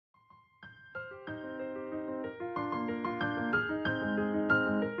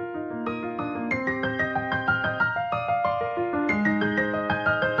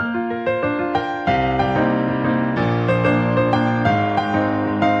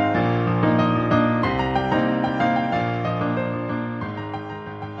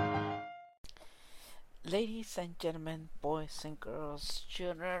gentlemen, boys and girls,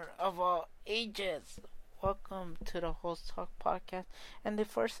 children of all ages. Welcome to the Host Talk podcast and the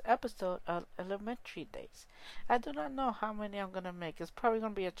first episode of Elementary Days. I do not know how many I'm gonna make. It's probably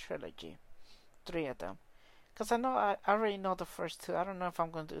gonna be a trilogy, three of them. Cause I already know the first two. I don't know if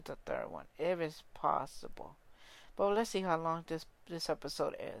I'm gonna do the third one, if it's possible. But let's see how long this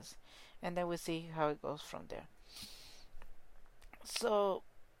episode is, and then we'll see how it goes from there. So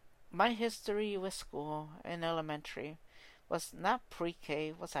my history with school in elementary was not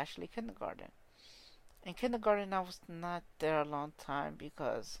pre-K, was actually kindergarten. In kindergarten, I was not there a long time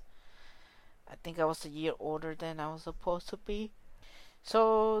because I think I was a year older than I was supposed to be.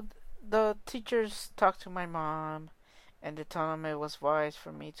 So the teachers talked to my mom and they told them it was wise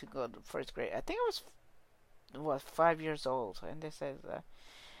for me to go to first grade. I think I was 5 years old, and they said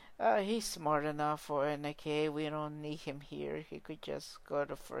he's smart enough for NK. We don't need him here. He could just go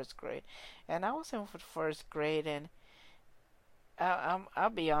to first grade. And I was in for first grade, and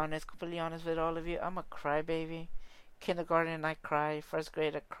I'll be honest, completely honest with all of you. I'm a crybaby. Kindergarten, I cry. First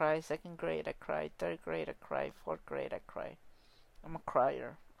grade, I cry. Second grade, I cry. Third grade, I cry. Fourth grade, I cry. I'm a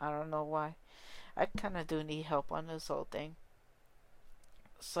crier. I don't know why. I kind of do need help on this whole thing.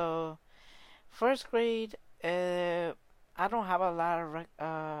 So, first grade, I don't have a lot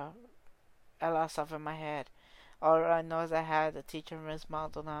of stuff in my head. All I know is I had a teacher, Miss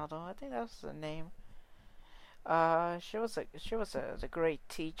Maldonado. I think that was the name. She was a great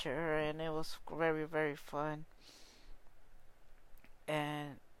teacher, and it was very very fun.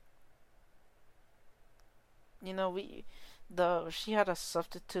 And we the she had a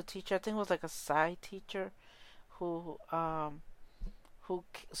substitute teacher. I think it was like a side teacher who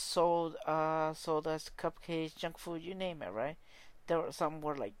sold us cupcakes, junk food, you name it, right? There were some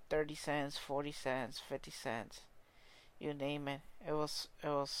were like 30 cents, 40 cents, 50 cents, you name it. It was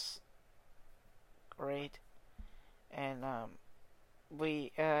great, and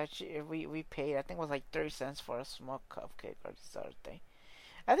we paid. I think it was like 30 cents for a small cupcake or this other thing.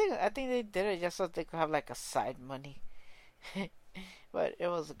 I think they did it just so they could have like a side money, but it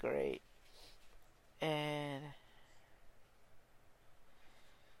was great. And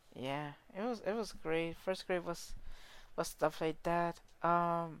yeah, it was great. First grade was stuff like that.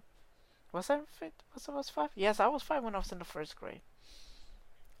 Was I fit? Was 5? Yes, I was 5 when I was in the first grade.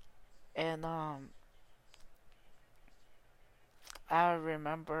 And I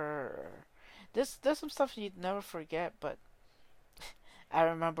remember there's some stuff you'd never forget, but I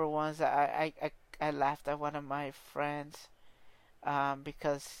remember once that I laughed at one of my friends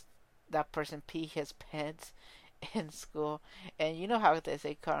because that person peed his pants in school, and you know how they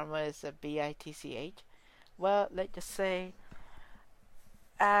say karma is a bitch. Well, let's just say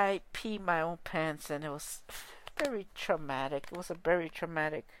I peed my own pants, and it was very traumatic. It was a very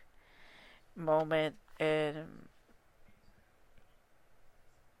traumatic moment, and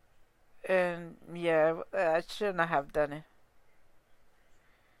yeah, I should not have done it.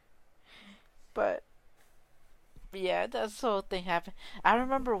 But yeah, that whole thing happened. I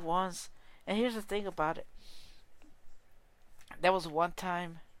remember once, and here's the thing about it. There was one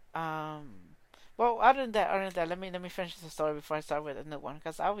time. Well, other than that, let me finish the story before I start with a new one,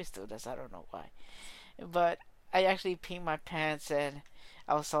 because I always do this. I don't know why, but I actually peed my pants, and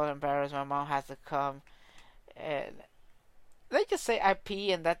I was so embarrassed. My mom had to come, and let's just say I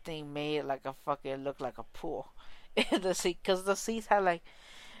pee, and that thing made like a fucking look like a pool in the seat, because the seats had like,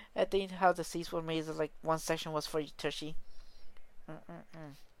 I think how the seats were made is like one section was for your tushy.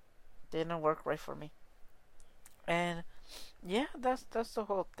 Mm-mm-mm. Didn't work right for me, and yeah, that's the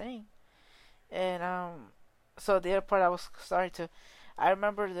whole thing. And so the other part I was starting to, I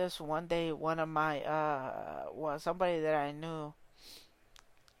remember this one day, one of my somebody that I knew,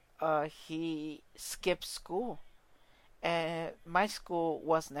 he skipped school, and my school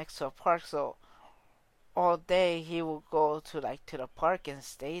was next to a park, so all day he would go to the park and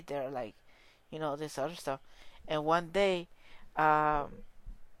stay there, like, this other stuff. And one day, um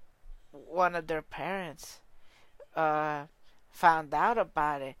one of their parents uh found out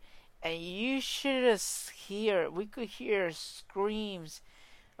about it, and you should have hear we could hear screams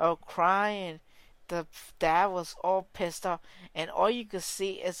of crying. The dad was all pissed off, and all you could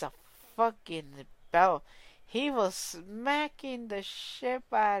see is a fucking belt. He was smacking the shit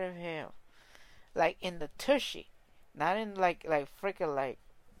out of him, like in the tushy, not in like freaking like,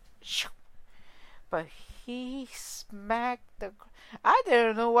 shoo, but he smacked the. I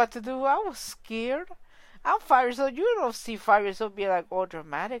didn't know what to do. I was scared. I'm 5 years old. You don't see 5 years old be like all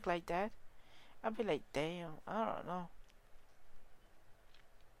dramatic like that. I'd be like, damn, I don't know,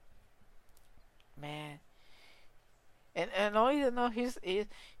 man. And all you know, here's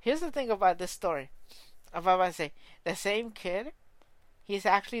the thing about this story. About to say the same kid. He's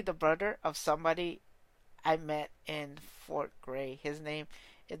actually the brother of somebody I met in fourth grade. His name,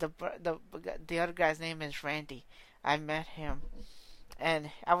 the other guy's name is Randy. I met him,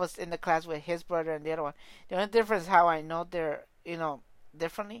 and I was in the class with his brother and the other one. The only difference how I know they're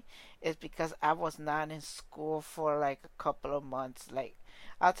differently is because I was not in school for like a couple of months. Like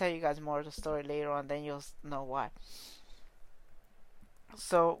I'll tell you guys more of the story later on, then you'll know why.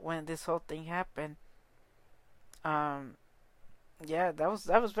 So when this whole thing happened, um, yeah, that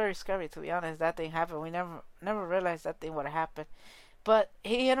was very scary to be honest. That thing happened. We never realized that thing would happen. But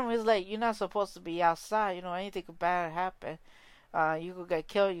he hit him. He's like, "You're not supposed to be outside. Anything bad happen. You could get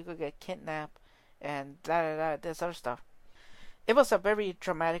killed. You could get kidnapped, and da da da. This other stuff." It was a very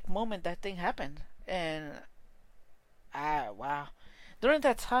dramatic moment that thing happened, and wow. During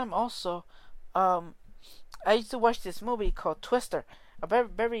that time, also, um, I used to watch this movie called Twister, a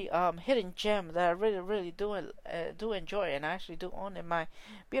very hidden gem that I really do enjoy, and I actually do own in my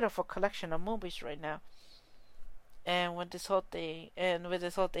beautiful collection of movies right now. And with this whole thing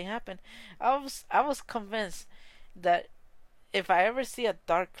happened, I was convinced that if I ever see a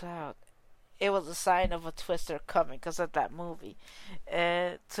dark cloud, it was a sign of a twister coming because of that movie.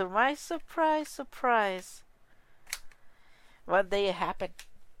 And to my surprise, one day it happened.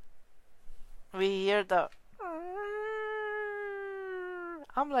 We hear the.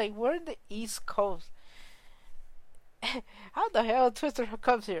 I'm like, we're in the East Coast. How the hell a twister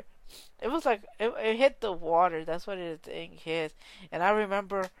comes here? It was like it hit the water. That's what it thing hit. And I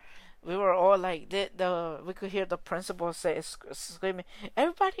remember we were all like the we could hear the principal say screaming,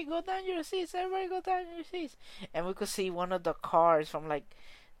 "Everybody go down your seats! Everybody go down your seats!" And we could see one of the cars from like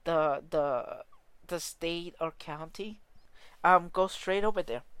the the the state or county go straight over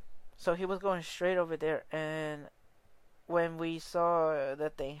there. So he was going straight over there, and when we saw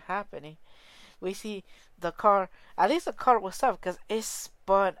that thing happening, we see the car. At least the car was up because it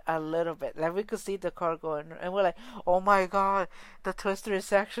spun a little bit. Like we could see the car going, and we're like, "Oh my god, the twister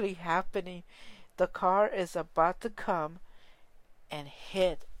is actually happening! The car is about to come and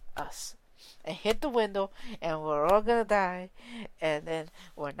hit us." And hit the window, and we're all gonna die, and then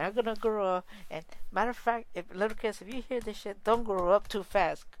we're not gonna grow up. And matter of fact, if little kids, if you hear this shit, don't grow up too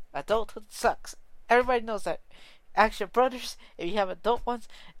fast. Adulthood sucks. Everybody knows that. Ask your brothers if you have adult ones.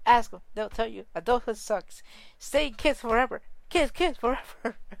 Ask them; they'll tell you adulthood sucks. Stay kids forever. Kids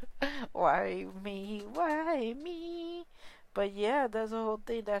forever. Why me? Why me? But yeah, that's the whole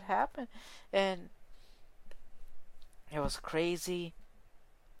thing that happened, and it was crazy.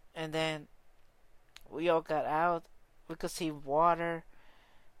 And then we all got out. We could see water.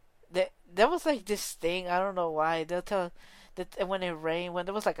 There was like this thing. I don't know why. They'll tell that when it rained, when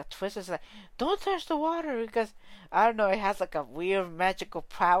there was like a twist, it's like, don't touch the water because I don't know. It has like a weird magical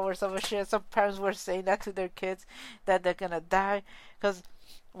power or some shit. Some parents were saying that to their kids that they're gonna die because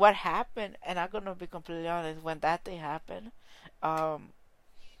what happened. And I'm gonna be completely honest. When that thing happened, um,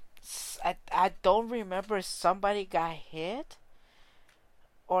 I don't remember if somebody got hit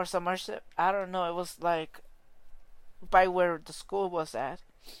or some other shit. I don't know. It was like by where the school was at.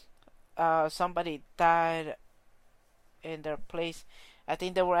 Somebody died in their place. I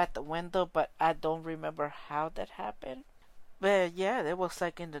think they were at the window, but I don't remember how that happened. But yeah, it was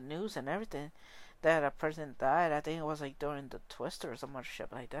like in the news and everything that a person died. I think it was like during the Twister or some other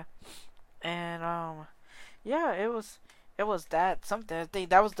shit like that. And yeah, it was that something. I think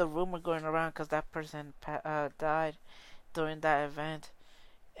that was the rumor going around because that person died during that event.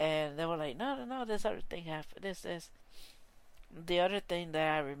 And they were like, no, this other thing happened. This. The other thing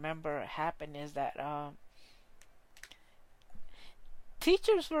that I remember happened is that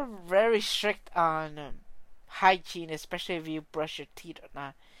teachers were very strict on hygiene, especially if you brush your teeth or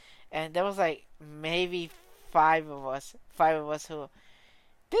not. And there was like maybe five of us who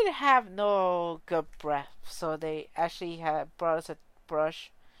didn't have no good breath, so they actually had brought us a brush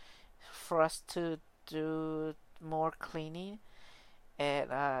for us to do more cleaning. And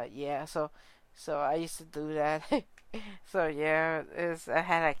yeah, so I used to do that. So yeah, I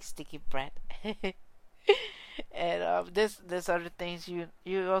had like sticky breath. And this other things you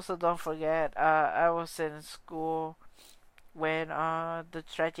also don't forget. I was in school when the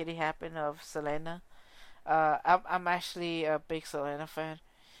tragedy happened of Selena. I'm actually a big Selena fan.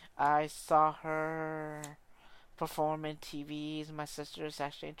 I saw her perform in TVs. My sisters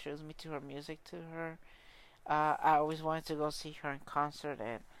actually introduced me to her music to her. I always wanted to go see her in concert,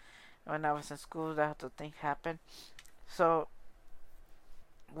 and when I was in school, that whole thing happened. So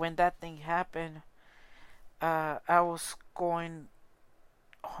when that thing happened, I was going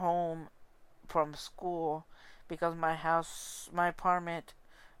home from school because my apartment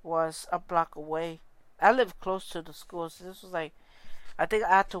was a block away. I live close to the school, so this was like, I think I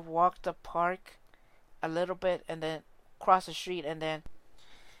had to walk the park a little bit and then cross the street and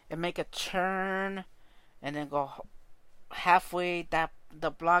make a turn and then go halfway that the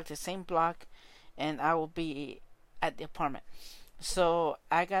block, the same block, and I will be at the apartment. So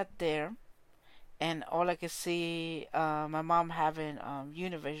I got there, and all I could see, my mom having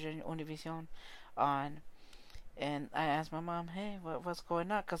Univision on, and I asked my mom, "Hey, what's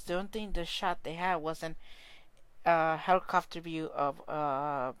going on?" Because the only thing the shot they had was an helicopter view of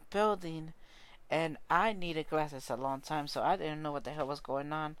a building, and I needed glasses a long time, so I didn't know what the hell was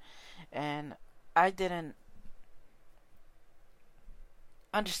going on, and I didn't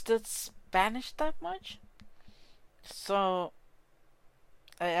understood Spanish that much, so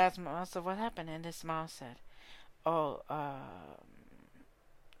I asked my mom, "So what happened?" And this mom said, "Oh,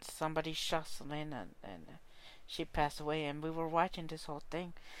 somebody shot Selena, and she passed away." And we were watching this whole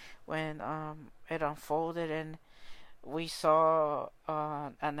thing when it unfolded, and we saw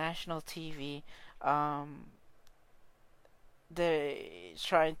on a national TV, they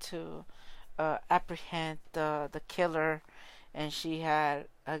trying to apprehend the killer, and she had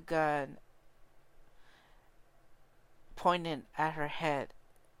a gun pointed at her head,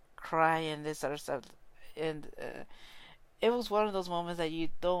 crying, this other stuff, and it was one of those moments that you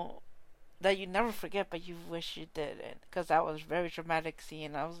never forget, but you wish you did, because that was very traumatic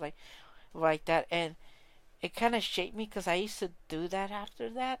scene. I was like that, and it kind of shaped me because I used to do that after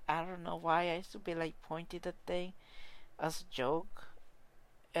that. I don't know why. I used to be like pointing the thing as a joke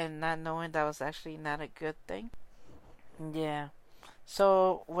and not knowing that was actually not a good thing. Yeah.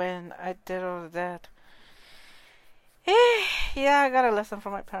 So when I did all of that, yeah, I got a lesson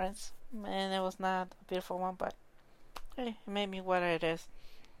from my parents, and it was not a beautiful one, but hey, it made me what it is.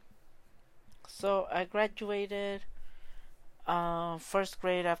 So I graduated. First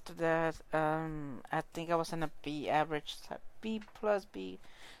grade. After that, I think I was in a B average, B plus B,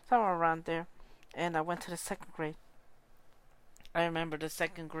 somewhere around there, and I went to the second grade. I remember the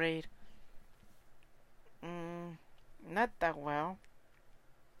second grade, not that well,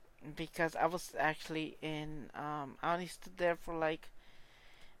 because I was actually in. I only stood there for like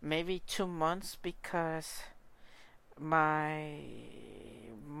maybe 2 months because my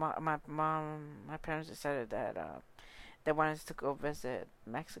my parents decided that they wanted us to go visit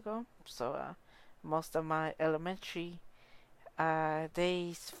Mexico. So most of my elementary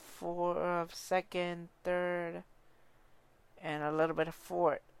days, for second, third, and a little bit of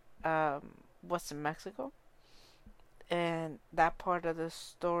fourth, was in Mexico. And that part of the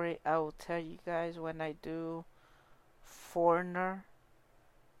story I will tell you guys when I do Foreigner,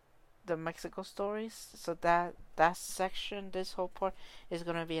 the Mexico stories. So that section, this whole part is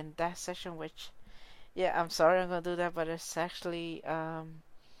gonna be in that section. Which, yeah, I'm sorry I'm gonna do that, but it's actually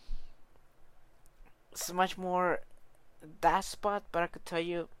it's much more that spot. But I could tell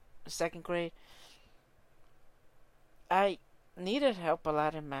you, second grade, I needed help a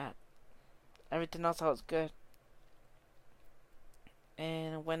lot in math. Everything else I was good.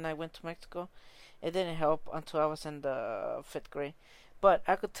 And when I went to Mexico, it didn't help until I was in the fifth grade. But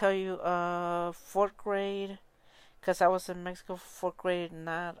I could tell you, fourth grade, because I was in Mexico for fourth grade,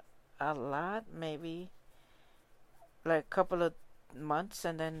 not a lot, maybe like a couple of months,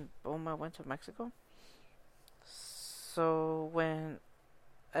 and then boom, I went to Mexico. So when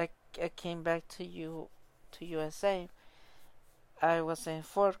I came back to USA, I was in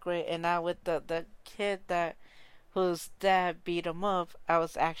fourth grade, and now with the kid that whose dad beat him up, I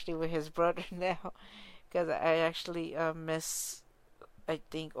was actually with his brother now, because I actually miss, I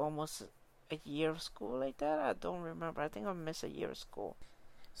think, almost a year of school like that. I don't remember. I think I missed a year of school.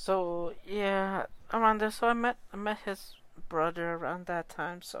 So yeah, around there. So I met his brother around that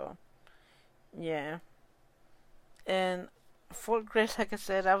time. So yeah, and fourth grade, like I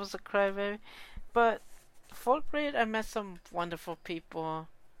said, I was a crybaby. But fourth grade, I met some wonderful people.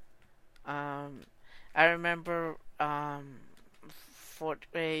 Um, I remember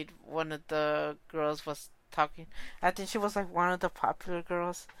fourth grade, one of the girls was talking. I think she was like one of the popular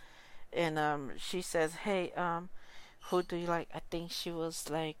girls, and she says, "Hey, who do you like?" I think she was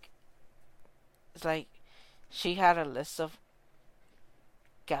like, it's like she had a list of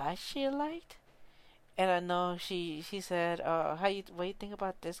guys she liked, and I know she said, what do you think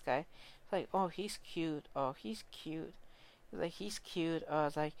about this guy?" It's like, "Oh, he's cute. Oh, he's cute." Like, he's cute. I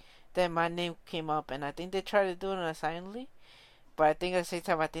was like, then my name came up, and I think they tried to do it silently, but I think at the same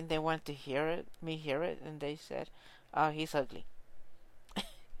time, I think they wanted to hear it, and they said, "Oh, he's ugly."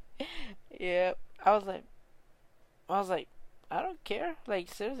 Yeah, I was like, I was like, I don't care. Like,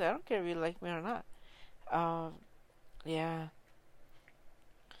 seriously, I don't care if you like me or not. Um, yeah.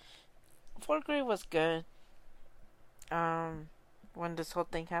 Fourth grade was good. When this whole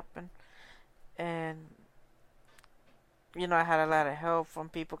thing happened, and I had a lot of help from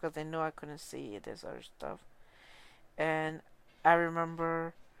people because they knew I couldn't see this other stuff. And I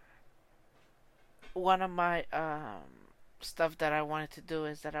remember one of my stuff that I wanted to do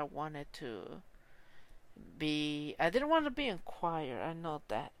is that I wanted to be. I didn't want to be in choir. I know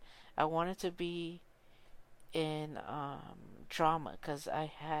that. I wanted to be in drama because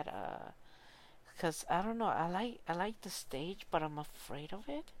I had because I don't know. I like the stage, but I'm afraid of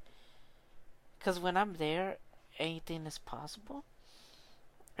it. Because when I'm there, anything is possible.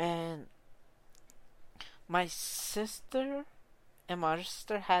 And my sister and my other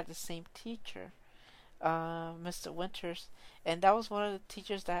sister had the same teacher, Mr. Winters, and that was one of the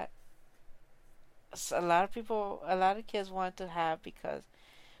teachers that a lot of people, a lot of kids wanted to have because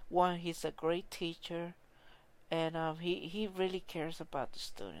one, he's a great teacher, and he really cares about the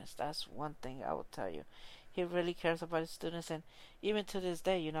students. That's one thing I will tell you. He really cares about his students, and even to this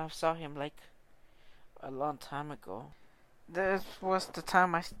day, I saw him like a long time ago. This was the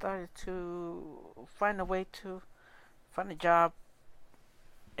time I started to find a way to find a job,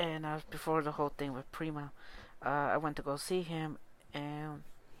 and before the whole thing with Prima, I went to go see him, and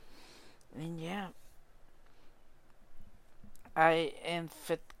yeah, I in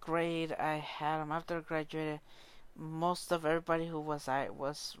fifth grade I had him after I graduated. Most of everybody who I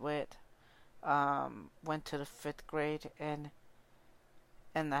was with went to the fifth grade, and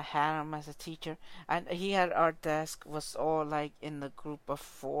I had him as a teacher. And he had our desk was all like in the group of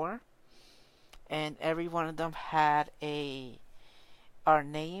 4, and every one of them had our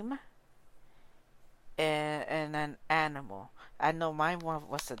name and an animal. I know mine one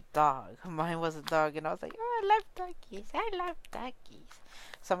was a dog. Mine was a dog, and I was like, oh, I love doggies. I love doggies.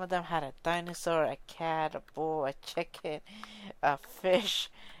 Some of them had a dinosaur, a cat, a bull, a chicken, a fish.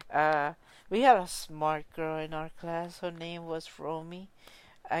 We had a smart girl in our class. Her name was Romy.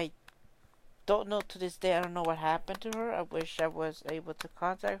 I don't know to this day. I don't know what happened to her. I wish I was able to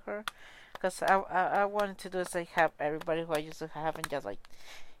contact her, because I wanted to do is like have everybody who I used to have and just like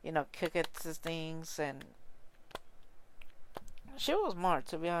kick it to things, and she was smart,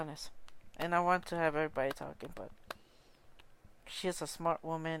 to be honest, and I want to have everybody talking, but she's a smart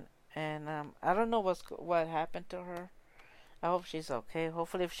woman, and I don't know what happened to her. I hope she's okay.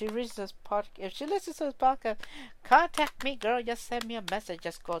 Hopefully, if she reads this if she listens to this podcast, contact me, girl. Just send me a message.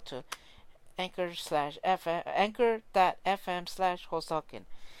 Just go to anchor.fm/hostalking.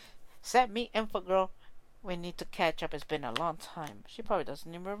 Send me info, girl. We need to catch up. It's been a long time. She probably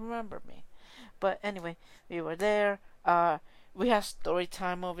doesn't even remember me. But anyway, we were there. We had story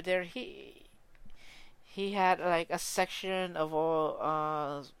time over there. He had like a section of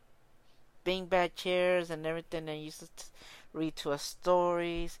all beanbag chairs and everything, and used to read to us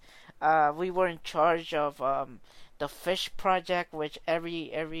stories. We were in charge of the fish project, which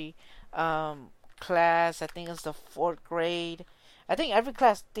every class, I think it's the 4th grade. I think every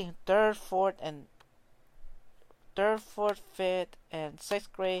class, I think 3rd, 4th, 5th, and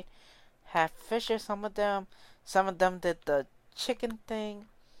 6th grade had fishes. Some of them did the chicken thing,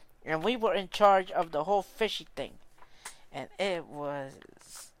 and we were in charge of the whole fishy thing. And it was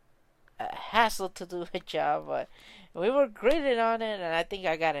a hassle to do a job, but we were graded on it, and I think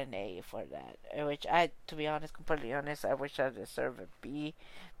I got an A for that. Which to be honest, completely honest, I wish I deserved a B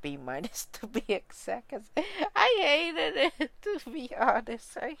minus to be exact. 'Cause I hated it. To be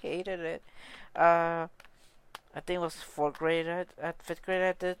honest, I hated it. I think it was 4th grade. At 5th grade,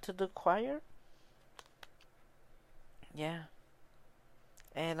 I did to do choir. Yeah,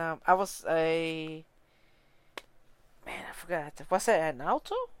 and I was a man. I forgot. Was it an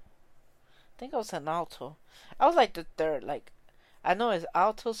alto? I think I was an alto. I was like the 3rd. Like, I know it's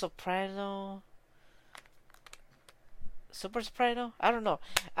alto, soprano, super soprano. I don't know.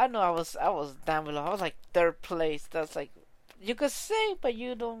 I know I was down below. I was like 3rd place. That's like you could sing, but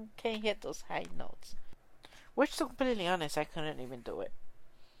you can't hit those high notes. Which, to be completely honest, I couldn't even do it.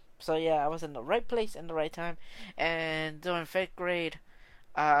 So yeah, I was in the right place in the right time. And during 5th grade,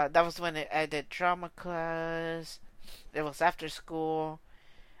 that was when I did drama class. It was after school.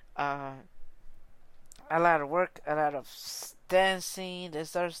 A lot of work, a lot of dancing,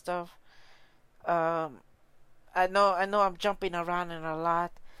 this other stuff. I know I'm jumping around in a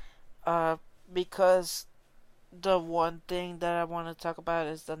lot, because the one thing that I want to talk about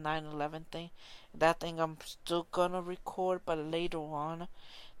is the 9/11 thing. That thing I'm still gonna record, but later on,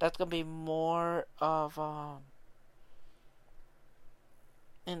 that's gonna be more of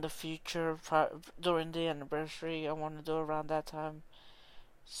in the future, during the anniversary. I want to do around that time,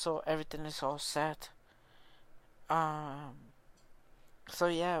 so everything is all set. So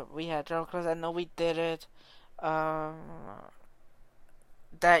yeah, we had drama class. I know we did it. Um,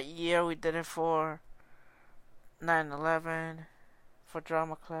 that year we did it for 9/11 for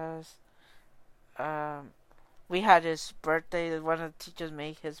drama class. Um, we had his birthday. One of the teachers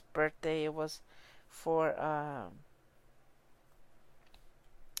made his birthday. It was for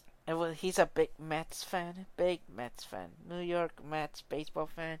it was he's a big Mets fan, New York Mets baseball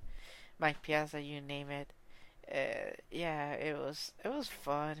fan. Mike Piazza, you name it. Yeah, it was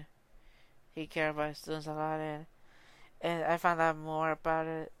fun. He cared about his students a lot, and I found out more about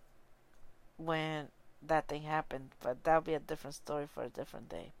it when that thing happened. But that'll be a different story for a different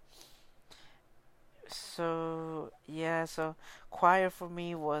day. So yeah, so choir for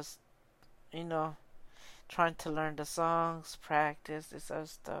me was, you know, trying to learn the songs, practice this other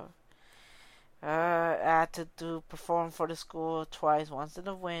stuff. I had to do perform for the school twice, once in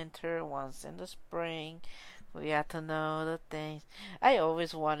the winter, once in the spring. We had to know the things. I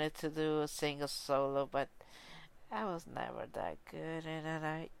always wanted to do a single solo, but I was never that good, and then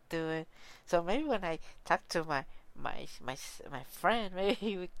I do it. So maybe when I talk to my friend,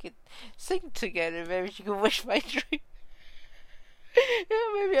 maybe we could sing together. Maybe she could wish my dream. Yeah,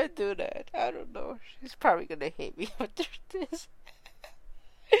 maybe I do that. I don't know. She's probably gonna hate me after this.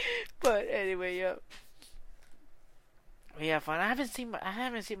 But anyway, yeah, we have fun. I haven't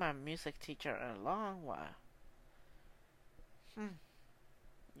seen my music teacher in a long while. Hmm.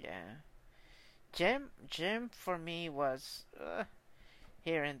 Yeah. Gym for me was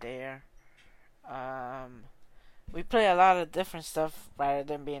here and there. Um, we play a lot of different stuff rather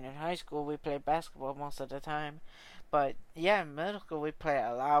than being in high school. We play basketball most of the time, but yeah, in middle school we play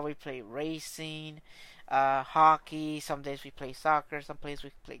a lot. We play racing, hockey. Some days we play soccer. Some days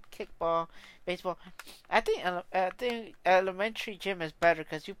we play kickball, baseball. I think elementary gym is better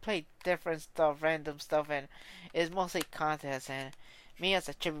because you play different stuff, random stuff, and it's mostly contests. And me as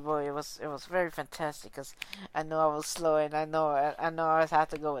a chippy boy, it was very fantastic because I know I was slow, and I know I always have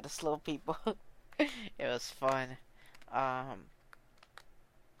to go with the slow people. It was fun. Um,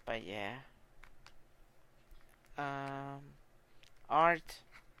 but yeah. Um, art.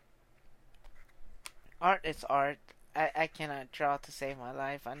 Art is art. I cannot draw to save my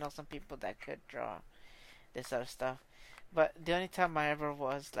life. I know some people that could draw this other stuff. But the only time I ever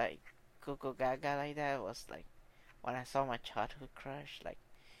was like Google Gaga like that was like when I saw my childhood crush. Like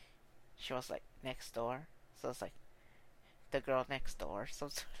she was like next door. So it's like the girl next door.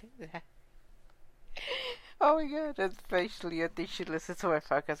 Something like that. Oh my god, especially I think she listens to my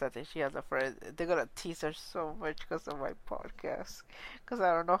podcast. I think she has a friend. They're gonna tease her so much because of my podcast. Because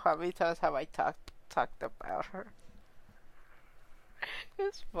I don't know how many times have I talked about her.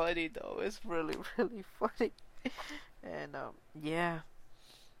 It's funny though. It's really really funny. And yeah.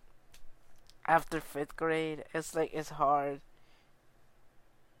 After fifth grade, it's hard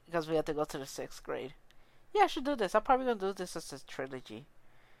because we have to go to the sixth grade. Yeah, I should do this. I'm probably gonna do this as a trilogy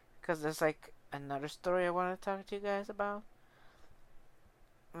because there's like another story I want to talk to you guys about.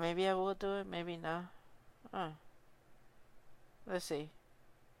 Maybe I will do it. Maybe not. Uh, let's see.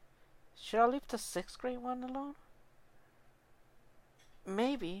 Should I leave the sixth grade one alone?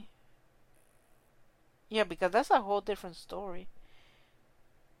 Maybe. Yeah, because that's a whole different story.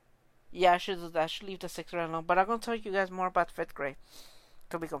 Yeah, I should do that. I should leave the sixth grade alone. But I'm gonna tell you guys more about fifth grade.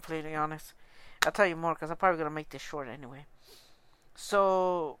 To be completely honest, I'll tell you more because I'm probably gonna make this short anyway.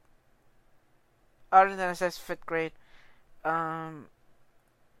 So, other than I said fifth grade, um,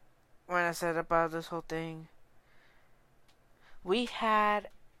 when I said about this whole thing, we had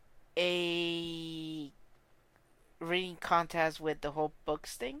a reading contest with the whole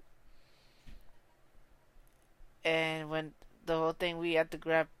books thing, and when the whole thing we had to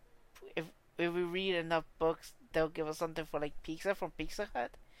grab if we read enough books, they'll give us something for like pizza from Pizza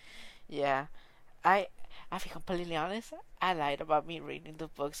Hut. Yeah, I I'll be completely honest. I lied about me reading the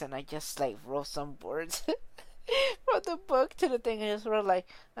books, and I just like wrote some words from the book to the thing. I just wrote like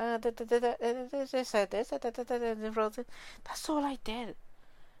this said this and wrote it. That's all I did,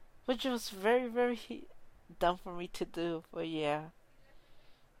 which was very very dumb for me to do. But yeah,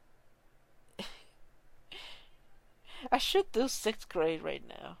 I should do sixth grade right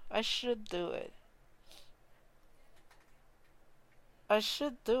now. I should do it. I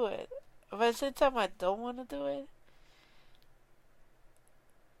should do it. But at the same time, I don't want to do it.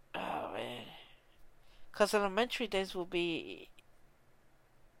 Oh man, because elementary days will be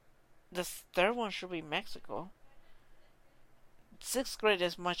the third one should be Mexico. Sixth grade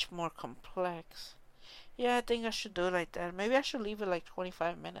is much more complex. Yeah, I think I should do it like that. Maybe I should leave it like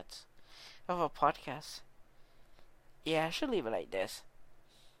 25 minutes of a podcast. Yeah, I should leave it like this.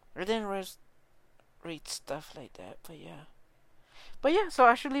 I didn't read stuff like that, but yeah. But yeah, so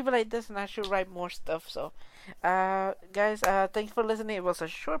I should leave it like this, and I should write more stuff. So, guys, thanks for listening. It was a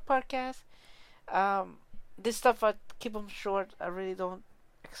short podcast. Um, this stuff I keep them short. I really don't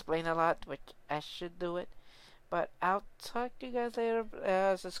explain a lot, which I should do it. But I'll talk to you guys later.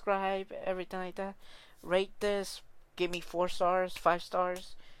 Subscribe, everything like that. Rate this. Give me 4 stars, 5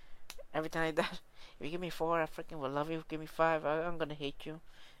 stars, everything like that. If you give me 4, I freaking will love you. Give me 5, I'm gonna hate you.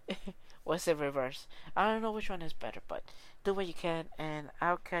 What's the reverse? I don't know which one is better, but do what you can, and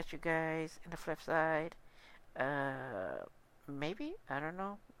I'll catch you guys in the flip side. Maybe, I don't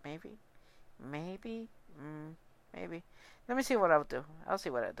know. Maybe, maybe. Let me see what I'll do. I'll see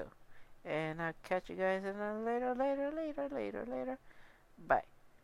what I do, and I'll catch you guys in a later. Bye.